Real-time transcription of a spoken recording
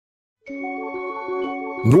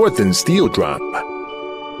Northern steel drum,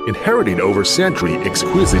 inherited over century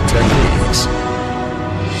exquisite techniques.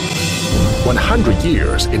 100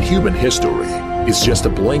 years in human history is just a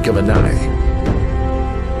blink of an eye.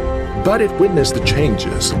 But it witnessed the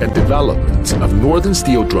changes and developments of Northern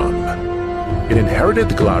steel drum. It inherited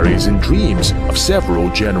the glories and dreams of several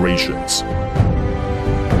generations.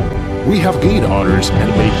 We have gained honors and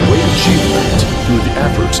made great achievement through the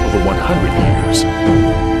efforts over 100 years.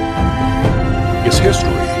 Its history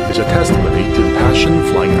is a testimony to the passion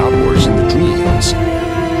flying upwards in the dreams.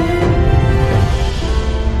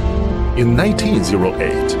 In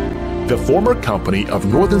 1908, the former company of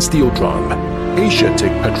Northern Steel Drum,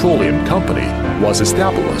 Asiatic Petroleum Company, was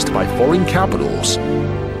established by foreign capitals.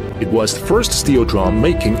 It was the first steel drum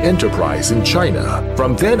making enterprise in China.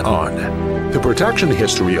 From then on, the production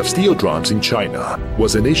history of steel drums in China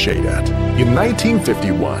was initiated. In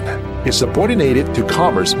 1951, it subordinated to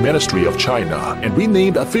Commerce Ministry of China and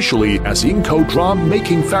renamed officially as Yingkou Drum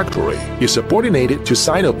Making Factory. It subordinated to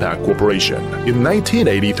Sinopac Corporation in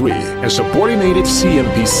 1983 and subordinated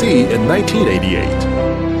CMPC in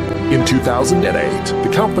 1988. In 2008, the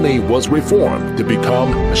company was reformed to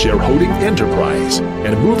become a shareholding enterprise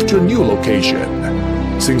and moved to a new location.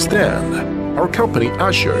 Since then, our company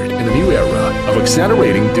ushered in a new era of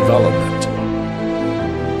accelerating development.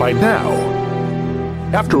 By now,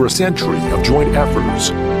 after a century of joint efforts,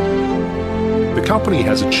 the company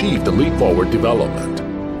has achieved a leap forward development.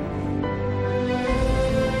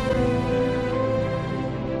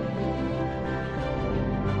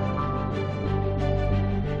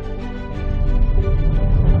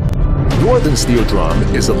 Northern Steel Drum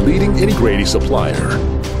is a leading integrated supplier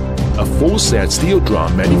of full-set steel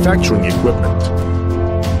drum manufacturing equipment.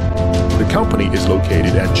 The company is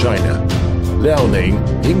located at China, Liaoning,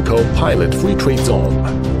 Yingkou Pilot Free Trade Zone.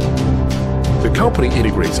 The company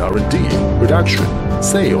integrates R&D, production,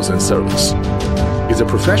 sales, and service. It's a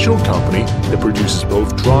professional company that produces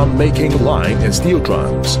both drum-making line and steel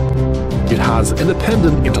drums. It has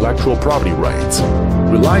independent intellectual property rights,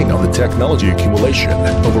 relying on the technology accumulation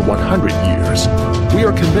over 100 years. We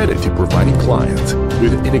are committed to providing clients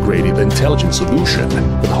with an integrated intelligent solution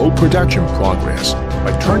for the whole production progress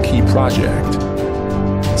by turnkey project,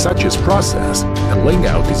 such as process and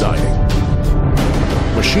layout designing,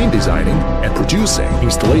 machine designing and producing,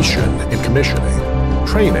 installation and commissioning,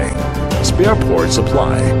 training, spare parts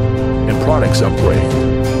supply, and products upgrade.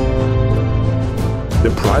 The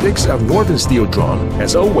products of Northern Steel Drum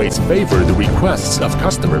has always favored the requests of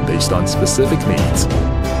customers based on specific needs.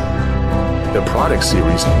 The product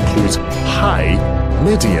series includes high,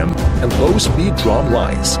 medium, and low-speed drum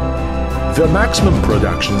lines. The maximum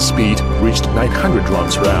production speed reached 900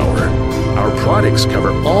 drums per hour. Our products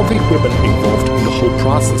cover all the equipment involved in the whole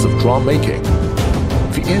process of drum making.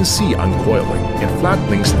 The NC uncoiling and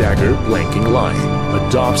flattening stagger blanking line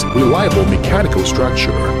adopts reliable mechanical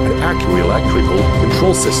structure and accurate electrical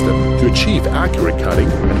control system to achieve accurate cutting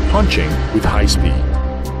and punching with high speed.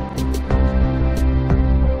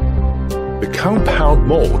 The compound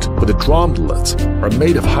mold for the drumlets are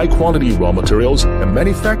made of high-quality raw materials and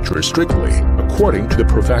manufactured strictly according to the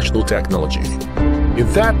professional technology.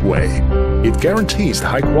 In that way, it guarantees the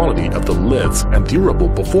high quality of the lids and durable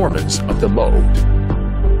performance of the mold.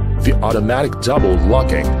 The automatic double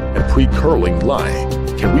locking and pre-curling line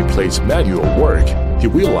can replace manual work to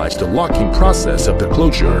realize the locking process of the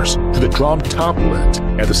closures to the drum top lid.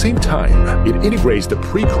 At the same time, it integrates the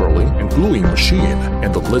pre-curling and gluing machine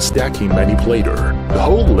and the lid stacking manipulator. The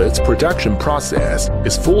whole lid's production process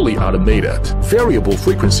is fully automated. Variable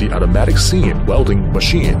frequency automatic seam welding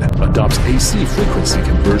machine adopts AC frequency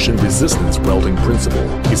conversion resistance welding principle.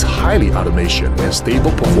 Its highly automation and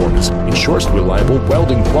stable performance ensures reliable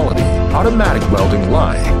welding quality. Automatic welding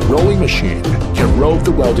line rolling machine can roll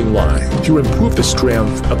the welding line to improve the strength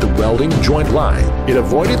of the welding joint line. It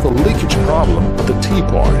avoided the leakage problem of the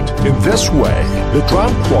T-part. In this way, the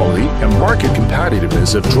drum quality and market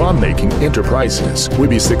competitiveness of drum-making enterprises will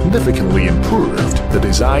be significantly improved. The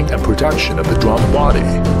design and production of the drum body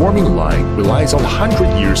forming line relies on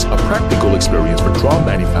 100 years of practical experience for drum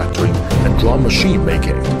manufacturing and drum machine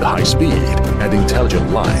making. The high speed and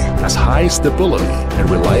intelligent line has high stability and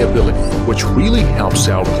reliability, which really helps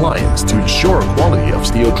our clients to ensure quality of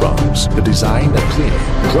steel drums. The design and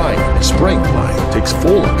cleaning, drying, and spraying line takes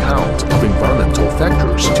full account of environmental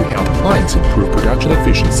factors to help clients improve production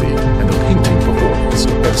efficiency and the painting performance.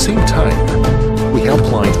 At the same time, we help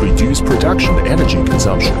clients reduce production energy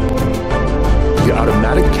consumption. The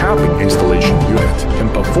automatic capping installation unit can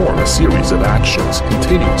perform a series of actions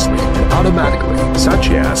continuously and automatically, such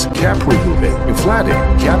as cap removing, inflating,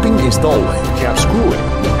 capping installing, cap screwing,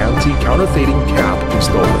 and anti-counterfeit counterfeiting cap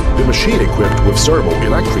installed. The machine equipped with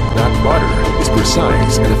servo-electric black rudder is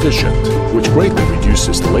precise and efficient, which greatly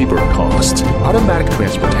reduces the labor costs. Automatic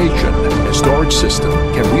transportation and storage system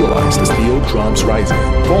can realize the steel drums rising,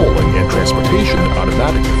 falling, and transportation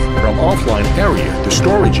automatically from offline area to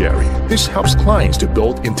storage area. This helps clients to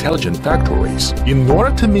build intelligent factories. In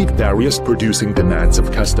order to meet various producing demands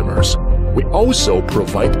of customers, we also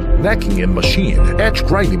provide necking and machine, edge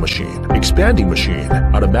grinding machine, expanding machine,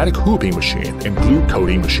 automatic hooping machine, and glue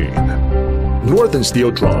coating machine. Northern Steel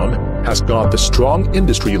Drum has got the strong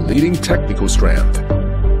industry-leading technical strength.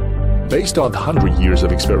 Based on 100 years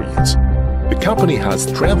of experience, the company has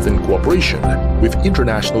strengthened cooperation with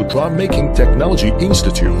international drum-making technology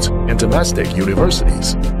institutes and domestic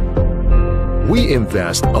universities. We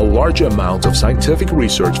invest a large amount of scientific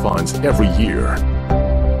research funds every year.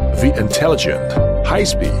 The intelligent,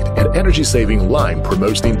 high-speed, and energy-saving line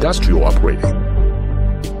promotes the industrial operating.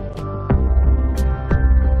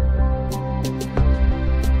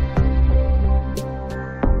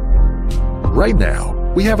 Right now,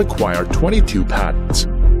 we have acquired 22 patents.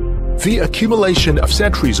 The accumulation of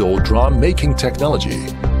centuries-old drum-making technology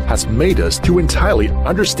has made us to entirely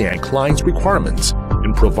understand clients' requirements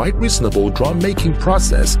and provide reasonable drum-making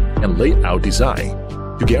process and layout design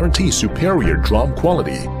to guarantee superior drum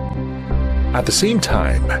quality. At the same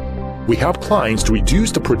time, we help clients to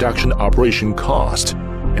reduce the production operation cost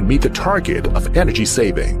and meet the target of energy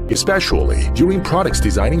saving, especially during products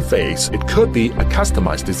designing phase. It could be a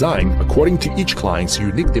customized design according to each client's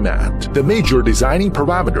unique demand. The major designing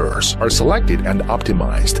parameters are selected and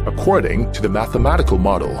optimized according to the mathematical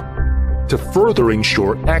model to further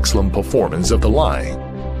ensure excellent performance of the line.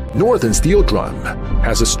 Northern Steel Drum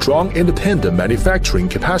has a strong independent manufacturing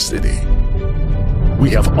capacity. We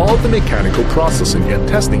have all the mechanical processing and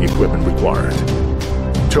testing equipment required.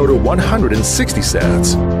 Total 160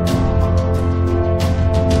 sets,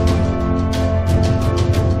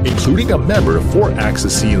 including a member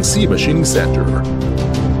 4-axis CNC machining center,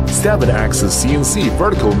 7-axis CNC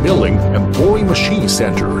vertical milling and boring machine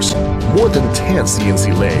centers, more than 10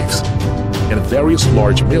 CNC lathes, and various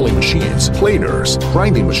large milling machines, planers,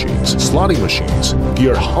 grinding machines, slotting machines,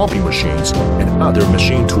 gear hopping machines, and other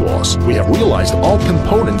machine tools. We have realized all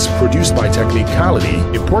components produced by technicality,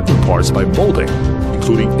 important parts by molding,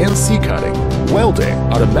 including NC cutting, welding,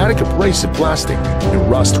 automatic abrasive blasting,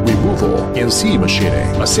 and rust removal, NC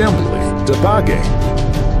machining, assembly,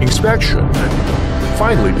 debugging, inspection,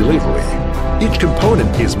 finally delivery. Each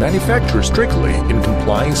component is manufactured strictly in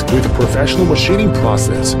compliance with the professional machining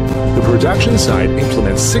process. The production side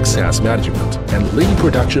implements 6S management and lean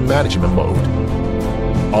production management mode.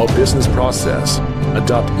 All business process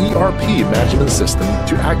adopt ERP management system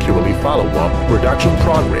to accurately follow up production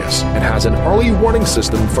progress and has an early warning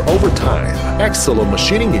system for overtime, excellent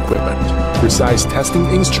machining equipment, precise testing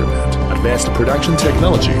instrument, advanced production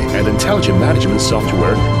technology, and intelligent management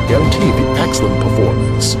software guarantee the excellent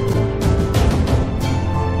performance.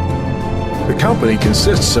 The company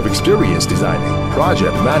consists of experience designing,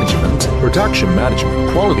 project management, production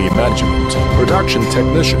management, quality management, production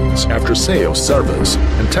technicians, after-sales service,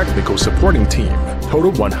 and technical supporting team,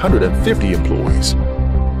 total 150 employees.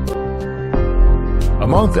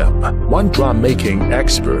 Among them, 1 drum-making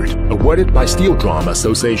expert awarded by Steel Drum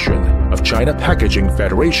Association of China Packaging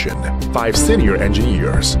Federation, 5 senior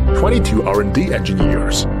engineers, 22 R&D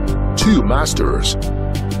engineers, 2 masters,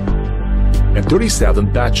 and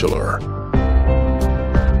 37 bachelor.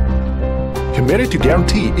 Committed to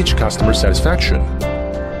guarantee each customer satisfaction.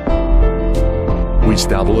 We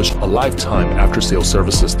established a lifetime after-sales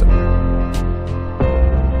service system.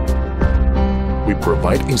 We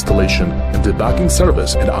provide installation and debugging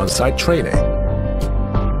service and on-site training.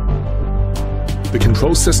 The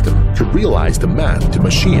control system could realize the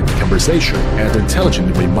man-to-machine conversation and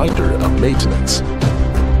intelligent reminder of maintenance.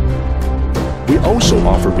 We also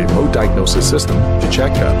offer remote diagnosis system to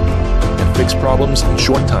check up and fix problems in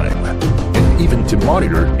short time, and even to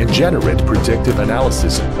monitor and generate predictive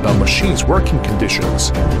analysis about machines' working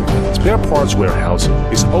conditions. Spare parts warehouse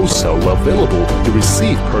is also available to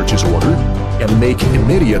receive purchase order and make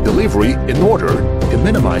immediate delivery in order to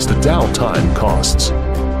minimize the downtime costs.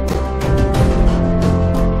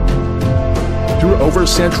 Through over a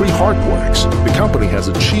century hard works, the company has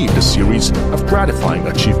achieved a series of gratifying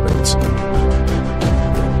achievements.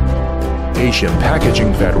 Asian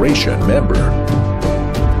Packaging Federation member,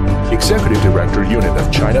 Executive Director Unit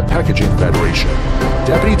of China Packaging Federation,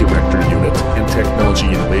 Deputy Director Unit and Technology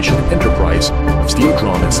Innovation Enterprise of Steel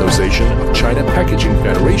Drum Association of China Packaging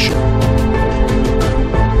Federation.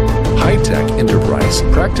 high-tech enterprise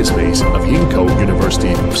practice base of Yingkou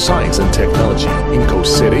University of Science and Technology, Yingkou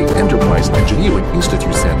City Enterprise Engineering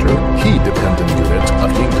Institute Center, key dependent unit of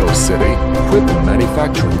Yingkou City Equipment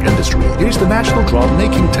Manufacturing Industry. It is the National Drum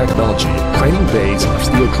Making Technology Training Base of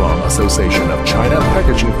Steel Drum Association of China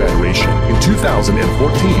Packaging Federation. In 2014,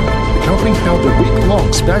 the company held a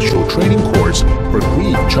week-long special training course for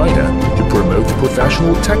Green China to promote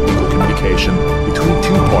professional technical communication between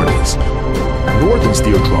two parties. Northern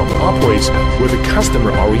Steel Drum operates with a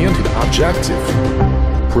customer-oriented objective,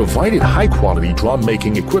 provided high-quality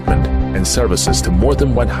drum-making equipment and services to more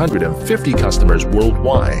than 150 customers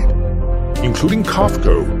worldwide, including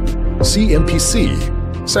COFCO, CMPC,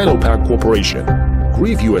 Sinopac Corporation,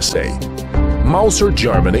 Grieve USA, Mauser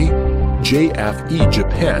Germany, JFE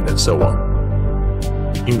Japan, and so on.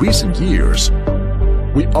 In recent years,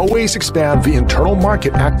 we always expand the internal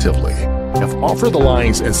market actively, have offered the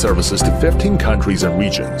lines and services to 15 countries and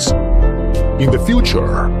regions. In the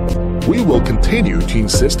future, we will continue to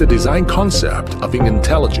insist the design concept of being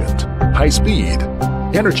intelligent, high-speed,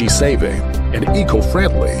 energy-saving, and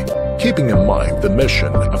eco-friendly, keeping in mind the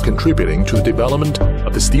mission of contributing to the development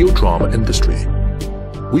of the steel drum industry.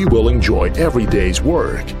 We will enjoy every day's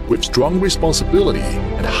work with strong responsibility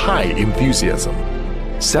and high enthusiasm,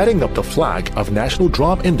 setting up the flag of national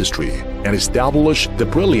drum industry and establish the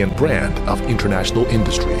brilliant brand of international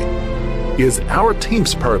industry. Is our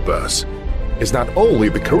team's purpose is not only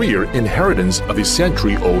the career inheritance of a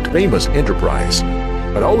century-old famous enterprise,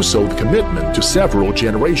 but also the commitment to several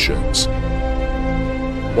generations.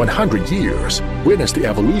 100 years witnessed the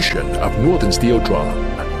evolution of Northern Steel Drum.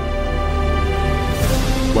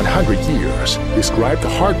 100 years describe the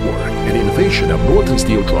hard work and innovation of Northern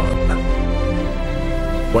Steel Drum.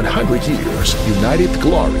 100 years united the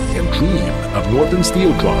glory and dream of Northern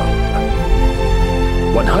Steel Drum.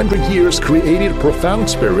 100 years created profound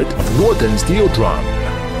spirit of Northern Steel Drum.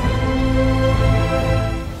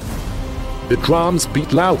 The drums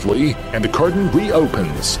beat loudly and the curtain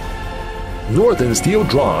reopens. Northern Steel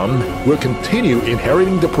Drum will continue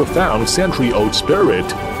inheriting the profound century-old spirit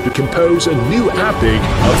to compose a new epic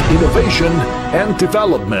of innovation and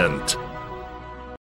development.